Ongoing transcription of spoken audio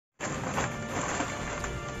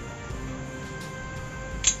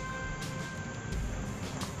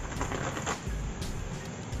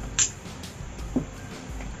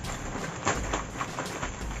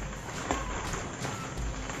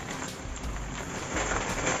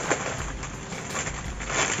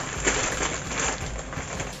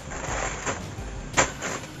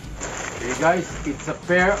Guys, it's a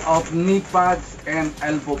pair of knee pads and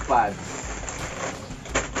elbow pads.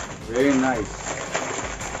 Very nice.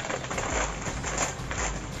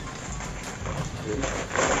 Okay.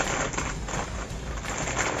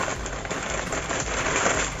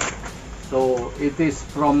 So it is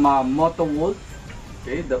from Moto.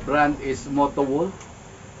 Okay, the brand is Moto.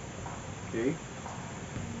 Okay.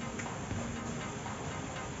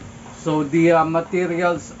 So the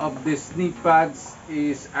materials of these knee pads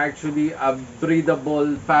is actually a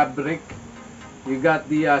breathable fabric. You got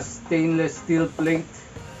the stainless steel plate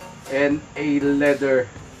and a leather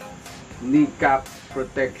kneecap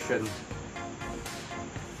protection.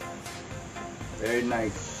 Very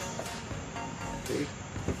nice. Okay.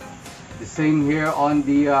 The same here on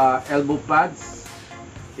the elbow pads.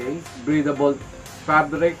 Okay, breathable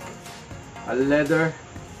fabric, a leather,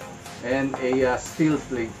 and a steel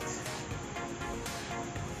plate.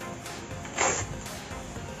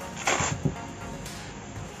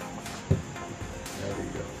 There we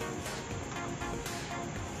go.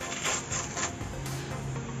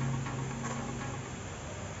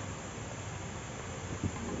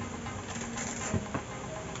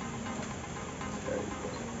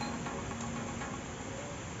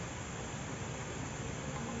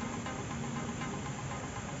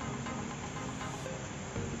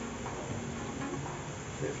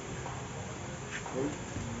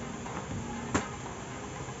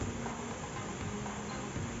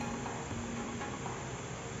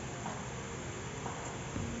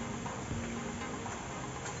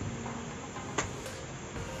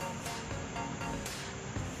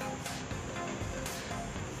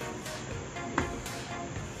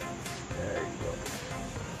 There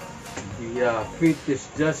we go. The fit is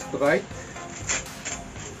just right.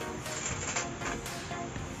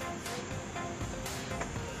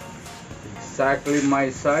 Exactly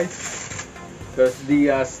my size, because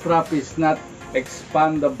the strap is not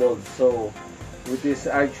expandable, so it is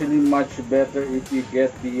actually much better if you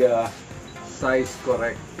get the size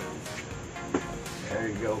correct. There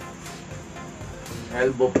you go.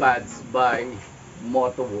 Elbow pads by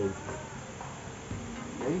Moto.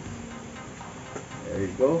 Okay. There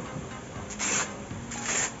you go.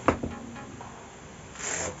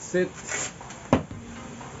 That's it.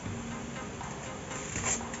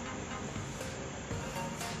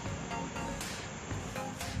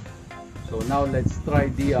 So now let's try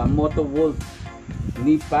the Moto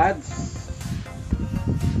knee pads.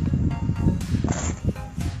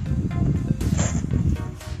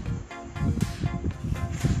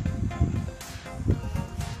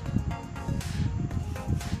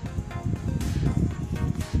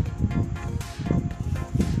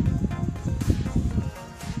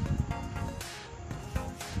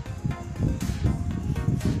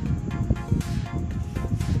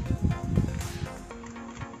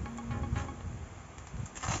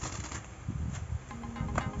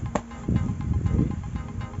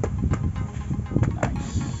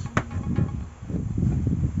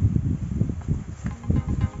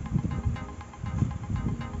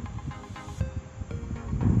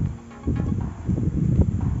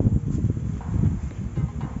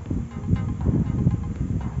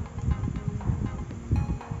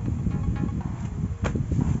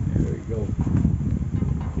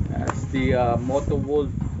 The Moto